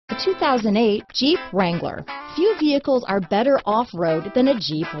The 2008 Jeep Wrangler. Few vehicles are better off-road than a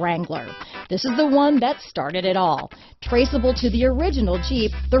Jeep Wrangler. This is the one that started it all. Traceable to the original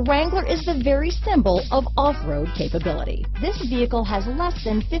Jeep, the Wrangler is the very symbol of off-road capability. This vehicle has less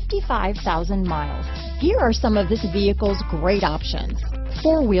than 55,000 miles. Here are some of this vehicle's great options: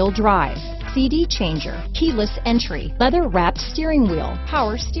 four-wheel drive, CD changer, keyless entry, leather-wrapped steering wheel,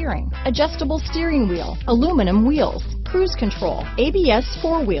 power steering, adjustable steering wheel, aluminum wheels, cruise control, ABS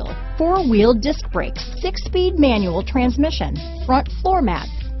four-wheel disc brakes, 6-speed manual transmission, front floor mats,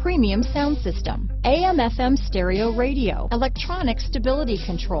 premium sound system, AM/FM stereo radio, electronic stability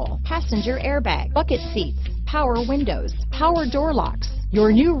control, passenger airbag, bucket seats, power windows, power door locks.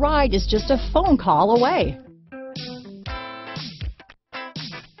 Your new ride is just a phone call away.